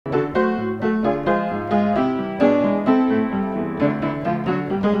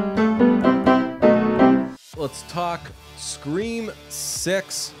let's talk Scream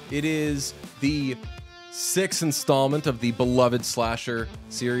 6. It is the sixth installment of the beloved slasher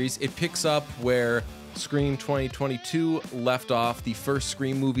series. It picks up where Scream 2022 left off, the first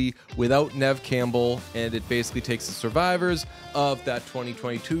Scream movie without Neve Campbell, and it basically takes the survivors of that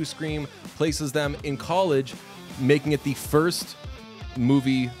 2022 Scream, places them in college, making it the first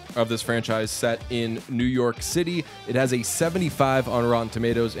movie of this franchise set in New York City. It has a 75 on Rotten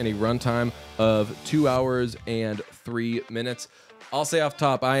Tomatoes and a runtime of 2 hours and 3 minutes. I'll say off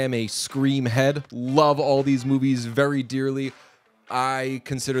top, I am a Scream head. Love all these movies very dearly. I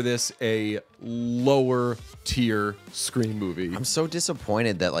consider this a lower tier Scream movie. I'm so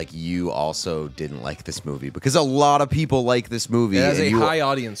disappointed that like you also didn't like this movie, because a lot of people like this movie. It has a high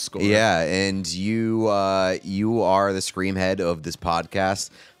audience score. Yeah, and you are the Scream head of this podcast.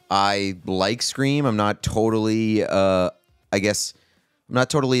 I like Scream. I'm not totally I guess I'm not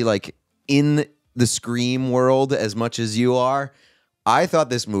totally like in the Scream world as much as you are. I thought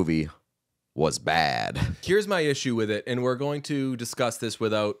this movie was bad. Here's my issue with it, and we're going to discuss this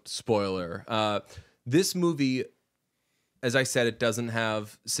without spoiler. This movie, as I said, it doesn't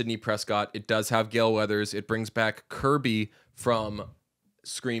have Sidney Prescott. It does have Gale Weathers. It brings back Kirby from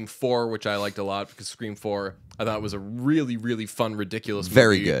Scream 4, which I liked a lot, because Scream 4, I thought was a really, really fun, ridiculous movie.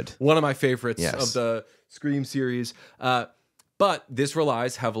 Very good. One of my favorites Yes. of the Scream series. But this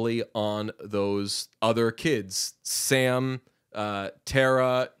relies heavily on those other kids. Sam,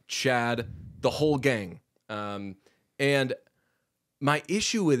 Tara, Chad, the whole gang. And my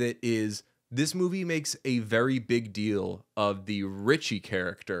issue with it is this movie makes a very big deal of the Richie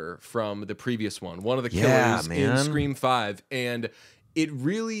character from the previous one of the killers in Scream 5. And it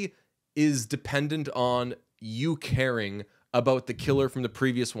really is dependent on you caring about the killer from the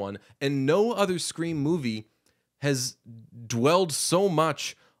previous one. And no other Scream movie has dwelled so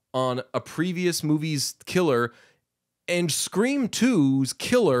much on a previous movie's killer. And Scream 2's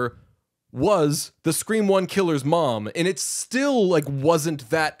killer was the Scream 1 killer's mom, and it still like wasn't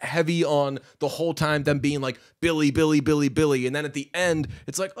that heavy on the whole time them being like Billy, Billy, Billy, Billy, and then at the end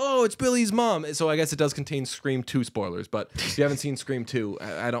it's like, oh, it's Billy's mom. So I guess it does contain Scream 2 spoilers, but if you haven't seen Scream 2,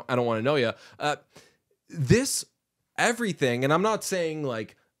 I don't want to know you. This everything, and I'm not saying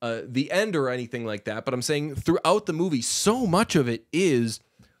like the end or anything like that, but I'm saying throughout the movie, so much of it is,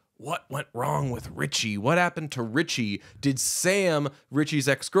 what went wrong with Richie? What happened to Richie? Did Sam, Richie's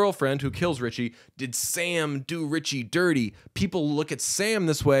ex-girlfriend who kills Richie, did Sam do Richie dirty? People look at Sam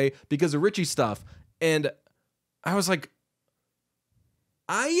this way because of Richie stuff. And I was like,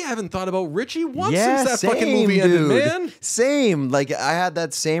 I haven't thought about Richie once since that fucking movie ended, man. Same. Like, I had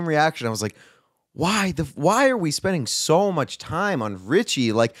that same reaction. I was like, why are we spending so much time on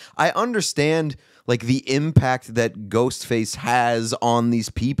Richie? Like, I understand like the impact that Ghostface has on these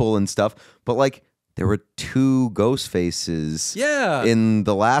people and stuff, but like there were 2 Ghostfaces in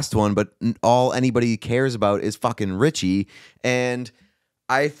the last one, but all anybody cares about is fucking Richie. And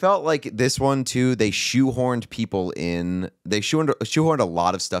I felt like this one too, they shoehorned people in. They shoehorned a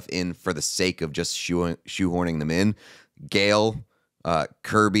lot of stuff in for the sake of just shoehorning them in. Gale,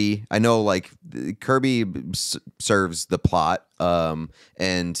 Kirby. I know like Kirby serves the plot,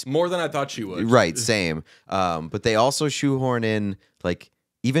 and more than I thought she would. Right, same. But they also shoehorn in like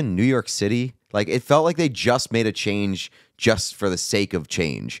even New York City. Like it felt like they just made a change just for the sake of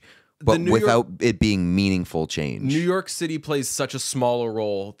change, but without it being meaningful change. New York City plays such a smaller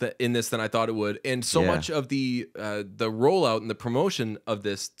role in this than I thought it would, and so much of the rollout and the promotion of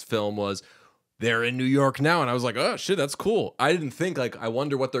this film was, they're in New York now, and I was like, oh shit, that's cool. I didn't think like, I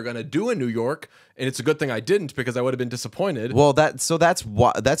wonder what they're gonna do in New York, and it's a good thing I didn't, because I would have been disappointed. Well, that's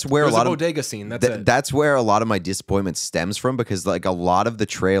where There's a lot of bodega scene. That's where a lot of my disappointment stems from, because like a lot of the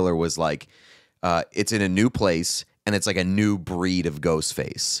trailer was like, it's in a new place and it's like a new breed of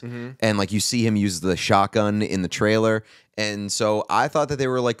Ghostface, and like you see him use the shotgun in the trailer, and so I thought that they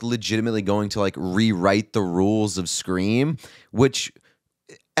were like legitimately going to like rewrite the rules of Scream, which,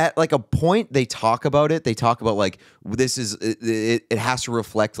 at like a point they talk about it. They talk about like, this is it has to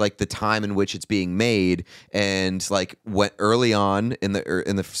reflect like the time in which it's being made, and like what early on in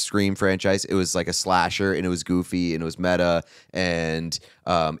the Scream franchise, it was like a slasher and it was goofy and it was meta, and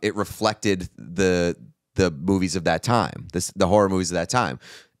it reflected the movies of that time, the horror movies of that time,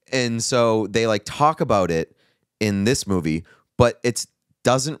 and so they like talk about it in this movie, but it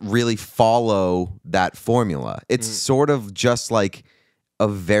doesn't really follow that formula. It's sort of just like a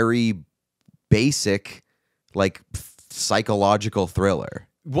very basic, like psychological thriller.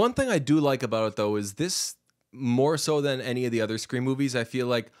 One thing I do like about it though is this, more so than any of the other Scream movies, I feel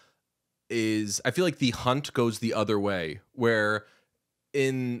like the hunt goes the other way, where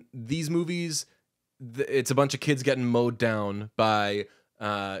in these movies it's a bunch of kids getting mowed down by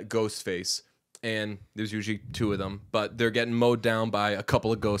Ghostface. And there's usually 2 of them, but they're getting mowed down by a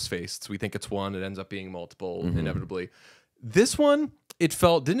couple of Ghostface. We think it's one. It ends up being multiple, inevitably. This one,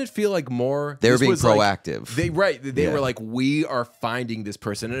 didn't it feel like more? They were being Like, proactive. they were like, we are finding this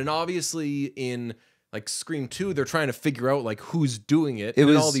person. And obviously in like Scream 2, they're trying to figure out like who's doing it. And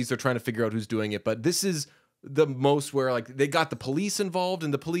in all these, they're trying to figure out who's doing it. But this is the most where like they got the police involved,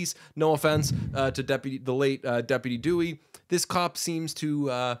 and the police, no offense to the late Deputy Dewey, this cop seems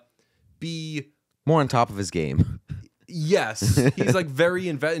to be more on top of his game. Yes, he's like very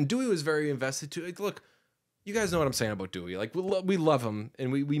invested, and Dewey was very invested too. Like, look, you guys know what I'm saying about Dewey. Like, we love him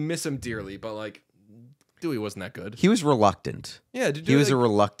and we miss him dearly, but like Dewey wasn't that good. He was reluctant. Yeah, he was a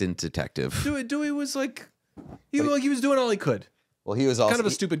reluctant detective. Dewey was like he was doing all he could. Well, he was also kind of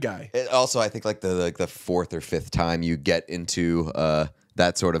a stupid guy. Also, I think like the 4th or 5th time you get into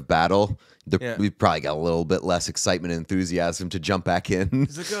that sort of battle, we probably got a little bit less excitement and enthusiasm to jump back in.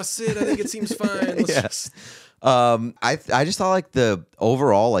 He's like, "Oh, Sid, I think it seems fine." Yes. I just thought like the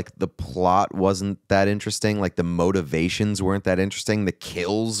overall like the plot wasn't that interesting. Like the motivations weren't that interesting. The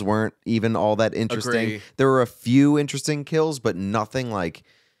kills weren't even all that interesting. Agree. There were a few interesting kills, but nothing like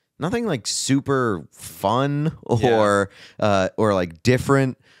super fun or like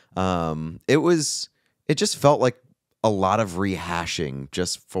different. It just felt like a lot of rehashing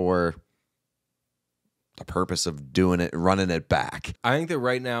just for the purpose of doing it, running it back. I think that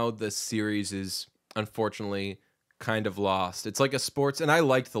right now the series is unfortunately kind of lost. It's like a sports, and I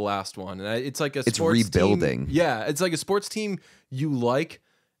liked the last one, and it's like it's rebuilding. Yeah, it's like a sports team you like.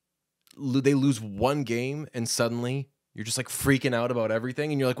 They lose one game, and suddenly you're just like freaking out about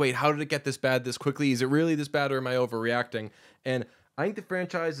everything, and you're like, wait, how did it get this bad this quickly? Is it really this bad, or am I overreacting? And I think the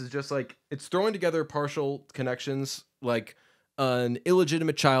franchise is just like, it's throwing together partial connections, like an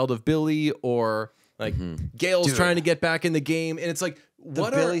illegitimate child of Billy, or like Gail's trying to get back in the game, and it's like,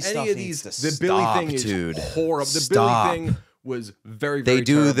 what are any of these? The Billy thing is horrible. The Billy thing was very, very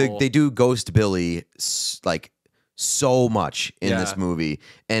terrible. They do Ghost Billy like so much in this movie,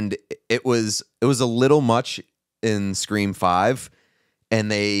 and it was a little much in Scream 5,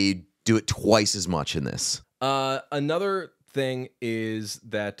 and they do it twice as much in this. Another thing is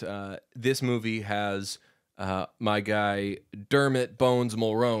that this movie has my guy Dermot Bones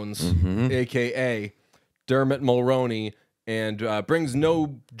Mulrone's, aka Dermot Mulroney, and brings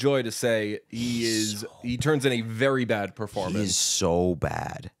no joy to say he turns in a very bad performance. He is so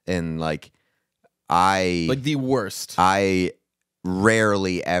bad, and like the worst. I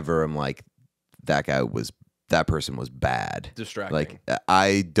rarely ever am like, that person was bad. Distracting. Like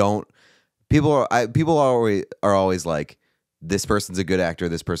I don't. People are always like, this person's a good actor,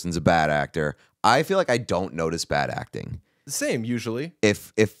 this person's a bad actor. I feel like I don't notice bad acting. Same usually. I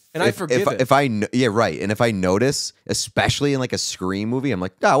forgive it. And if I notice, especially in like a Scream movie, I'm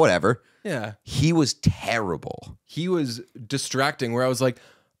like, whatever. Yeah. He was terrible. He was distracting. Where I was like,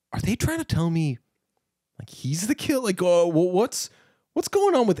 are they trying to tell me like he's the killer? Like, what's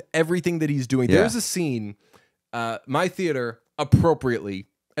going on with everything that he's doing? Yeah. There's a scene. My theater appropriately,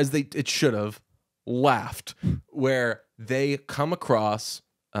 as it should have, laughed, where they come across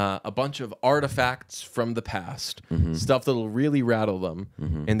a bunch of artifacts from the past, stuff that'll really rattle them,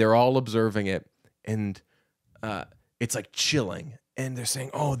 and they're all observing it, and it's like chilling, and they're saying,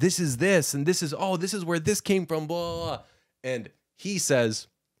 "Oh, this is this, and this is where this came from," blah, blah, blah. And he says,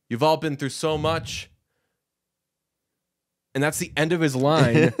 "You've all been through so much," and that's the end of his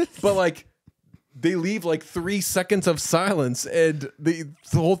line. But like, they leave like 3 seconds of silence, and the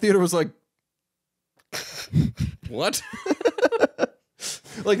whole theater was like, "What?"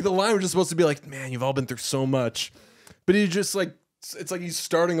 Like, the line was just supposed to be like, "Man, you've all been through so much," but he just like, it's like he's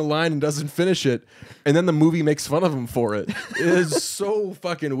starting a line and doesn't finish it, and then the movie makes fun of him for it. It is so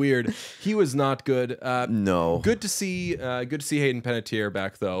fucking weird. He was not good. No. Good to see Hayden Panettiere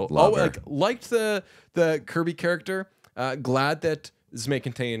back though. Love her. Liked the Kirby character. Glad that this may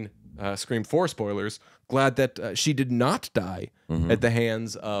contain Scream 4 spoilers. Glad that she did not die at the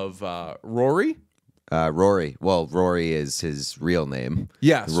hands of Rory. Rory. Well, Rory is his real name.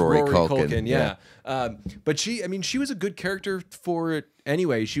 Yes, Rory Culkin. Yeah. But she was a good character for it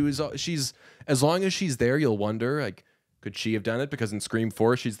anyway. She's as long as she's there, you'll wonder, like, could she have done it? Because in Scream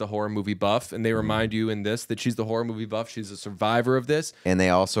 4, she's the horror movie buff, and they remind you in this that she's the horror movie buff. She's a survivor of this. And they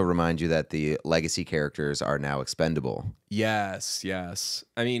also remind you that the legacy characters are now expendable. Yes.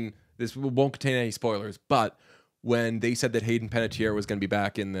 I mean, this won't contain any spoilers, but when they said that Hayden Panettiere was going to be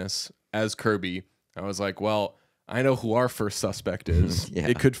back in this as Kirby, I was like, well, I know who our first suspect is. Yeah.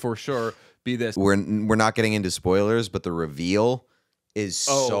 It could for sure be this. We're not getting into spoilers, but the reveal is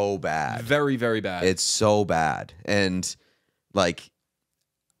so bad. Very, very bad. It's so bad. And like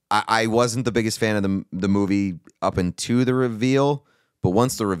I wasn't the biggest fan of the movie up until the reveal, but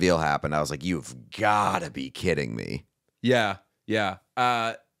once the reveal happened, I was like, you've got to be kidding me. Yeah, yeah.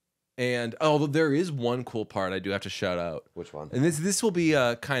 And there is one cool part I do have to shout out. Which one? And this will be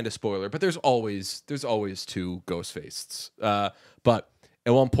a kind of spoiler, but there's always two Ghostfaces. But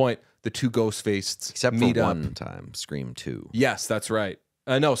at one point, the two Ghostfaces Except meet for up. one time, Scream 2. Yes, that's right.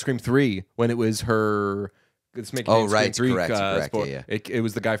 No, Scream 3 when it was her. It's Make It Oh, Taint right, Scream 3, correct, spoil- yeah. It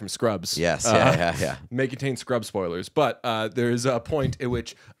was the guy from Scrubs. Yes, yeah. Make It Taint Scrubs spoilers. But there's a point at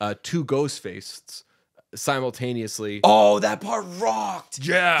which two Ghostfaces simultaneously. Oh, that part rocked.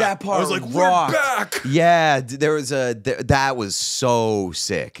 Yeah, that part I was like, rocked. we're back. Yeah, there was that was so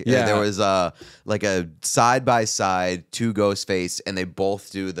sick. Yeah. There was like a side by side two Ghostface, and they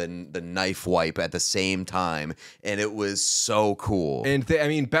both do the knife wipe at the same time, and it was so cool. And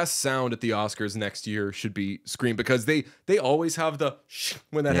best sound at the Oscars next year should be Scream, because they always have the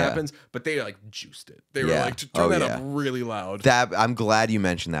when that happens, but they like juiced it. They were like, turn that up really loud. That I'm glad you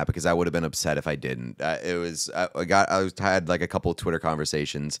mentioned that, because I would have been upset if I didn't. It was I had like a couple of Twitter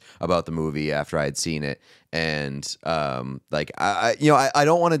conversations about the movie after I had seen it, and like I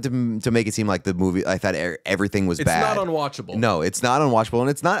don't want it to make it seem like the movie, I thought everything was bad. It's not unwatchable. No, it's not unwatchable, and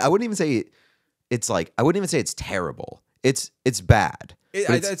it's not. I wouldn't even say it's terrible. It's bad.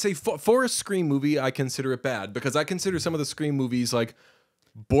 I'd say for a Scream movie, I consider it bad, because I consider some of the Scream movies like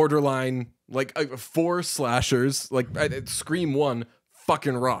borderline, like 4 slashers. Like Scream 1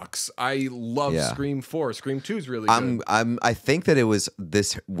 fucking rocks. I love Scream 4. Scream 2 is really good. I think that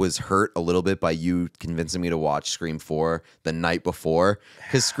this was hurt a little bit by you convincing me to watch Scream 4 the night before,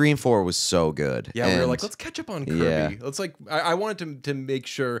 because Scream 4 was so good. Yeah, we were like, let's catch up on Kirby. Yeah. Let's I wanted to make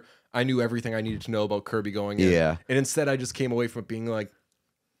sure I knew everything I needed to know about Kirby going in. Yeah. And instead I just came away from it being like,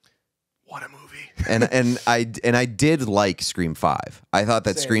 what a movie. and I did like Scream 5. I thought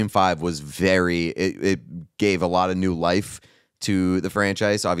that Same. Scream 5 was it gave a lot of new life to the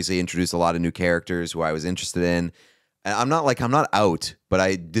franchise. Obviously introduced a lot of new characters who I was interested in. And I'm not out,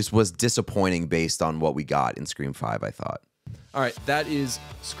 but this was disappointing based on what we got in Scream 5, I thought. All right, that is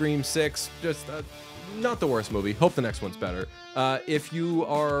Scream 6. Just not the worst movie. Hope the next one's better. If you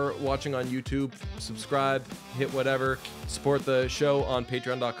are watching on YouTube, subscribe, hit whatever. Support the show on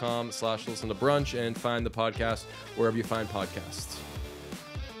patreon.com/listentobrunch, and find the podcast wherever you find podcasts.